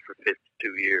Columbia for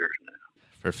 52 years now.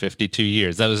 For 52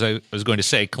 years. That was, I was going to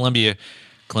say, Columbia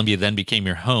then became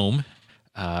your home,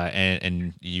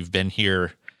 and you've been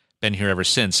here ever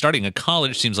since. Starting a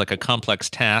college seems like a complex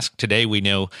task. Today we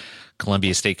know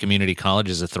Columbia State Community College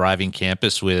is a thriving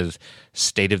campus with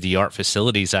state-of-the-art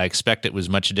facilities. I expect it was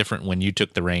much different when you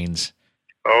took the reins.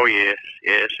 Oh, yes.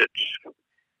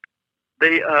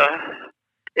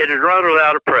 It is run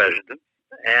without a president,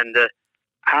 and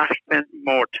I spent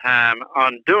more time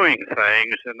on doing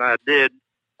things than I did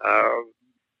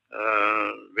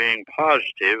being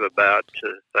positive about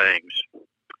things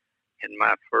in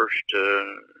my first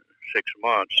 6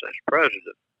 months as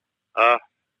president.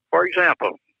 For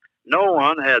example, no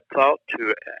one had thought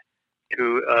to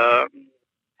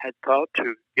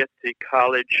get the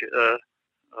college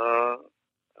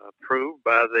approved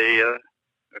by the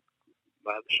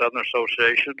Southern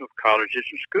Association of Colleges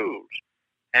and Schools.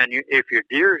 And if your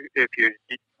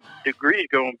degree is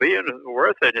going to be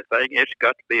worth anything, it's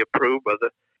got to be approved by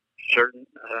the certain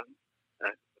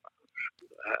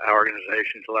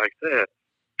organizations like that.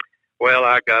 Well,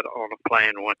 I got on a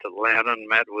plane, went to Atlanta, and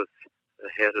met with the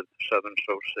head of the Southern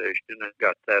Association, and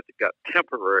got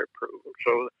temporary approval.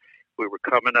 So we were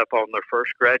coming up on their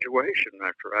first graduation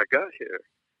after I got here,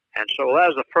 and so that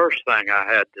was the first thing I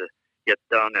had to get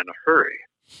done in a hurry.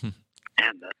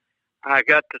 And I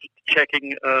got to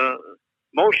checking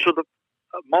most of the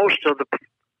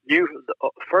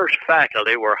first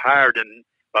faculty were hired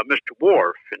by Mr.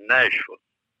 Wharf in Nashville.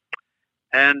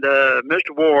 And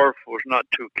Mr. Wharf was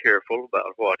not too careful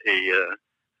about what he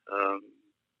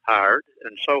hired.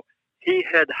 And so he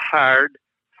had hired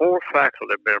 4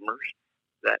 faculty members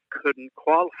that couldn't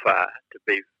qualify to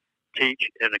teach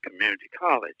in a community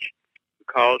college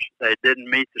because they didn't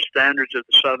meet the standards of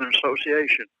the Southern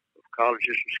Association of Colleges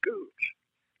and Schools.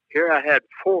 Here I had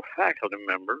 4 faculty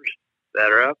members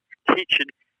that are up teaching.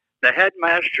 They had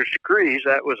master's degrees.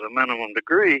 That was a minimum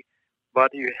degree.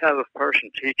 But you have a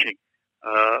person teaching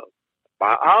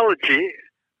biology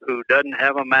who doesn't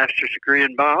have a master's degree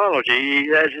in biology. He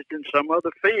has it in some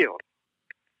other field.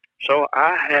 So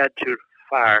I had to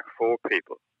fire 4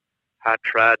 people. I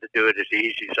tried to do it as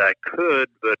easy as I could,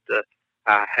 but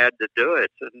I had to do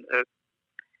it.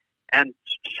 And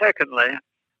secondly,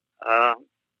 the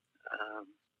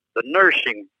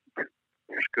nursing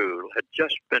school had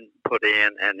just been put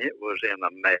in, and it was in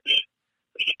a mess.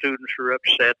 The students were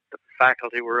upset, the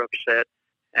faculty were upset,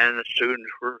 and the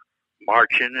students were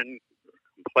marching and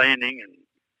complaining.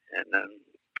 And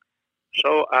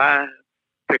so I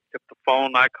picked up the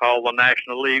phone. I called the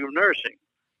National League of Nursing.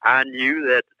 I knew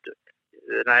that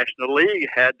the National League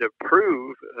had to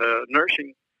approve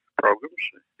nursing programs,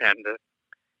 and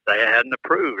they hadn't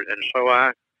approved. And so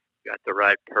I got the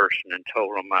right person and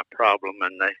told them my problem,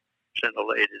 and they sent a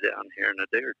lady down here in a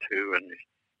day or two, and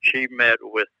she met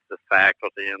with the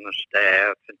faculty and the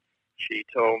staff, and she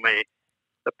told me,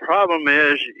 the problem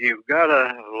is you've got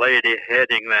a lady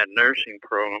heading that nursing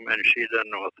program, and she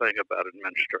doesn't know a thing about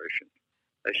administration.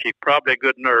 She's probably a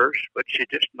good nurse, but she's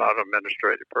just not an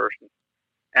administrative person.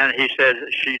 And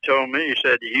she told me, he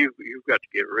said, you've got to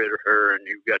get rid of her, and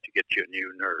you've got to get you a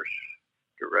new nurse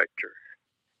director.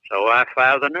 So I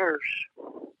fired the nurse.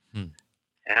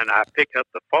 And I picked up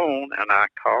the phone, and I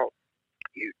called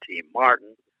UT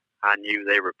Martin. I knew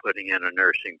they were putting in a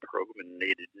nursing program and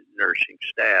needed nursing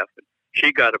staff. And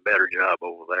she got a better job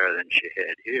over there than she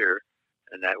had here,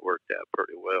 and that worked out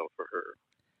pretty well for her.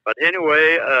 But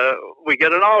anyway, we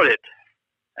get an audit.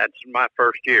 That's my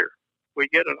first year. We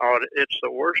get an audit. It's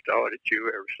the worst audit you've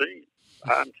ever seen.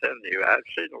 I'm telling you, I've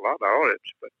seen a lot of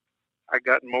audits, but I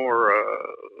got more.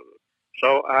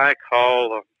 So I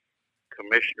call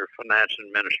Commissioner of Finance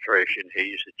Administration.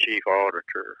 He's the chief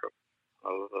auditor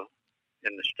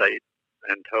in the state,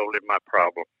 and told him my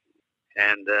problem.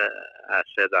 And I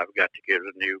said, I've got to get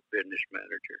a new business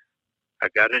manager. I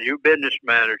got a new business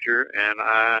manager, and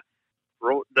I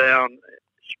wrote down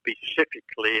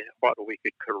specifically what we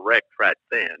could correct right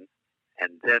then.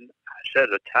 And then I set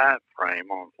a time frame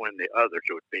on when the others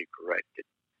would be corrected.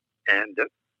 And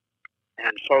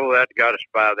so that got us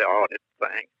by the audit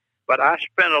thing. But I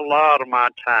spent a lot of my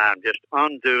time just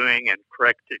undoing and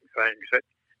correcting things that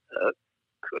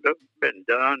could have been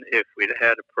done if we'd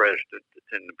had a president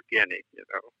in the beginning,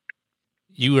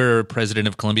 You were president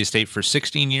of Columbia State for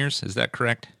 16 years, is that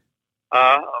correct?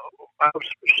 I was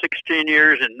 16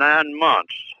 years and 9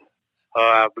 months,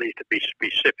 I believe, to be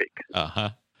specific. Uh-huh.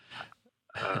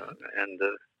 And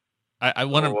I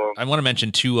want to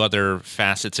mention two other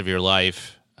facets of your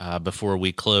life before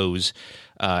we close,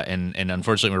 and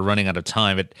unfortunately we're running out of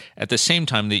time. But at the same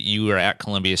time that you were at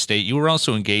Columbia State, you were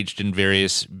also engaged in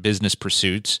various business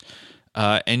pursuits,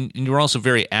 and you were also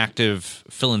very active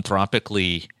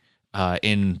philanthropically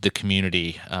in the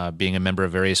community, being a member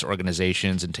of various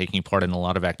organizations and taking part in a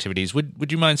lot of activities.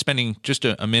 Would you mind spending just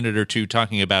a minute or two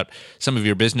talking about some of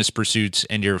your business pursuits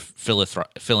and your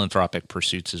philanthropic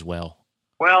pursuits as well?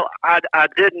 Well, I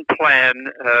didn't plan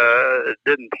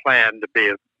to be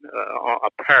a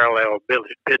parallel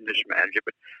business manager,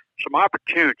 but some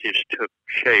opportunities took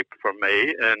shape for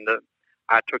me, and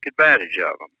I took advantage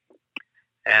of them.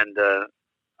 And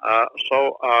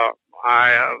so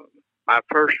my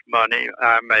first money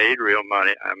I made, real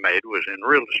money I made, was in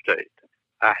real estate.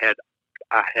 I had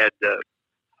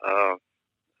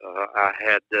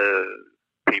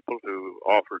people who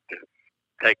offered to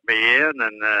take me in,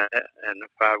 and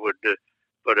if I would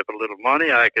put up a little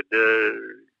money, I could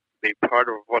be part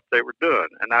of what they were doing,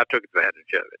 and I took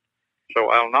advantage of it. So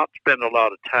I'll not spend a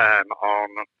lot of time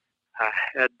on.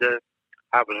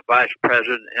 I was vice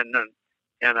president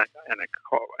in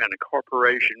a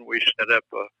corporation. We set up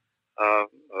a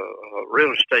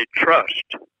real estate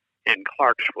trust in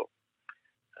Clarksville.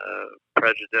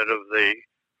 President of the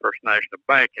First National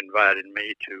Bank invited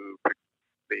me to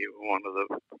be one of the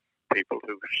people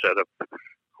who set up the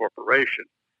corporation,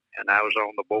 and I was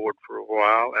on the board for a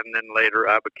while, and then later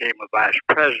I became a vice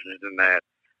president in that.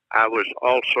 I was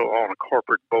also on a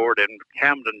corporate board in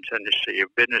Camden, Tennessee, a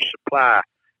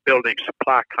building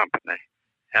supply company,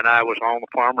 and I was on the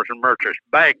Farmers and Merchants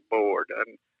Bank board,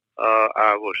 and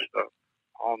I was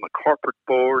on the corporate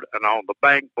board and on the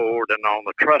bank board and on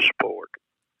the trust board,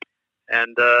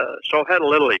 and so I had a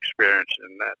little experience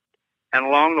in that. And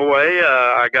along the way,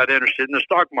 I got interested in the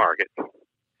stock market,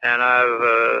 and I've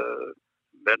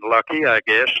been lucky, I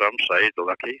guess. Some say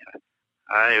lucky.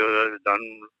 I've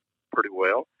done pretty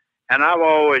well, and I've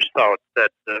always thought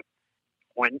that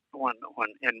when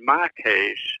in my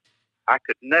case, I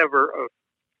could never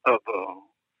have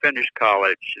finished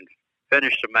college and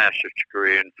finished a master's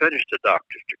degree and finished a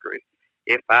doctor's degree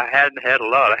if I hadn't had a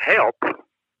lot of help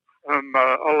from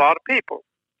a lot of people.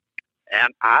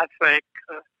 And I think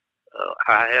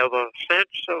I have a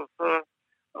sense of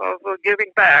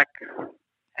giving back,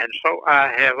 and so I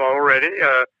have already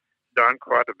done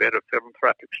quite a bit of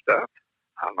philanthropic stuff.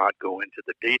 I'll not go into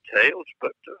the details,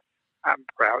 but I'm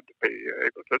proud to be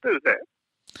able to do that.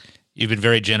 You've been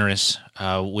very generous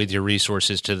with your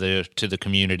resources to the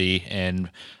community, and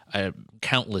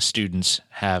countless students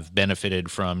have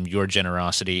benefited from your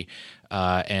generosity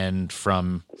and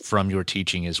from your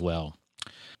teaching as well.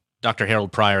 Dr.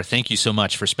 Harold Pryor, thank you so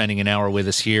much for spending an hour with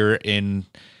us here in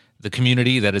the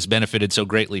community that has benefited so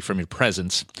greatly from your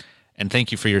presence, and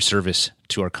thank you for your service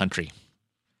to our country.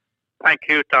 Thank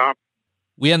you, Tom.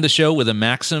 We end the show with a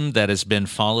maxim that has been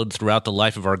followed throughout the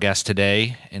life of our guest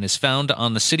today and is found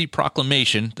on the city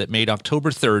proclamation that made October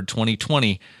 3rd,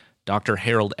 2020, Dr.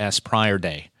 Harold S. Pryor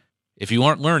Day. If you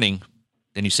aren't learning,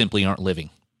 then you simply aren't living.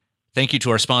 Thank you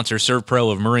to our sponsor,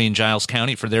 ServPro of Murray and Giles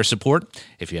County, for their support.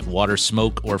 If you have water,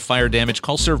 smoke, or fire damage,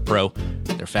 call ServPro.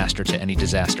 They're faster to any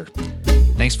disaster.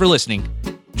 Thanks for listening.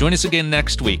 Join us again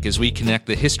next week as we connect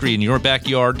the history in your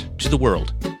backyard to the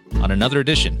world on another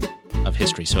edition of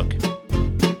History's Hook.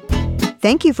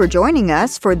 Thank you for joining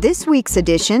us for this week's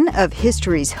edition of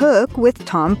History's Hook with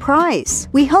Tom Price.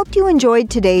 We hope you enjoyed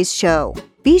today's show.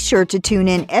 Be sure to tune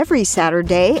in every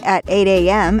Saturday at 8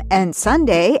 a.m. and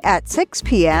Sunday at 6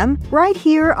 p.m. right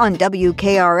here on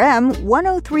WKRM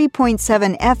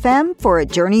 103.7 FM for a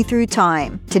journey through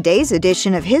time. Today's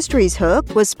edition of History's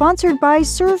Hook was sponsored by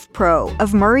ServPro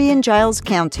of Murray and Giles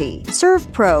County.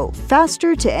 ServPro,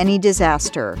 faster to any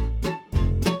disaster.